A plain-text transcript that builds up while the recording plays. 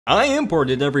I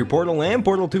imported every Portal and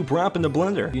Portal 2 prop into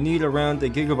Blender. You need around a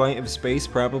gigabyte of space,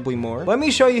 probably more. Let me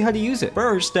show you how to use it.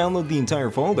 First, download the entire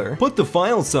folder, put the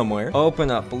file somewhere, open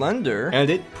up Blender,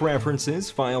 edit, preferences,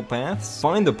 file paths,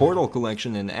 find the Portal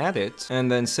collection and add it,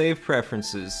 and then save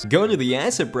preferences. Go to the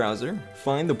asset browser,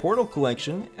 find the Portal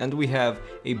collection, and we have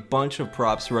a bunch of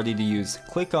props ready to use.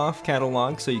 Click off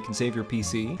catalog so you can save your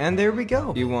PC, and there we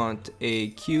go. You want a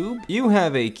cube? You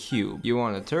have a cube. You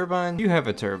want a turbine? You have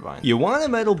a turbine. You want a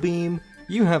metal beam?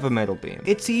 You have a metal beam.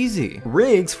 It's easy.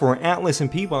 Rigs for Atlas and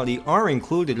Peabody are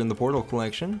included in the Portal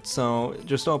collection, so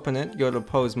just open it, go to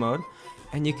pose mode,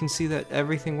 and you can see that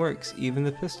everything works, even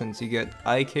the pistons. You get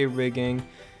IK rigging,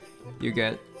 you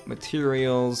get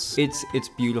materials. It's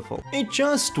beautiful. It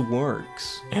just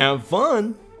works. Have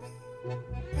fun!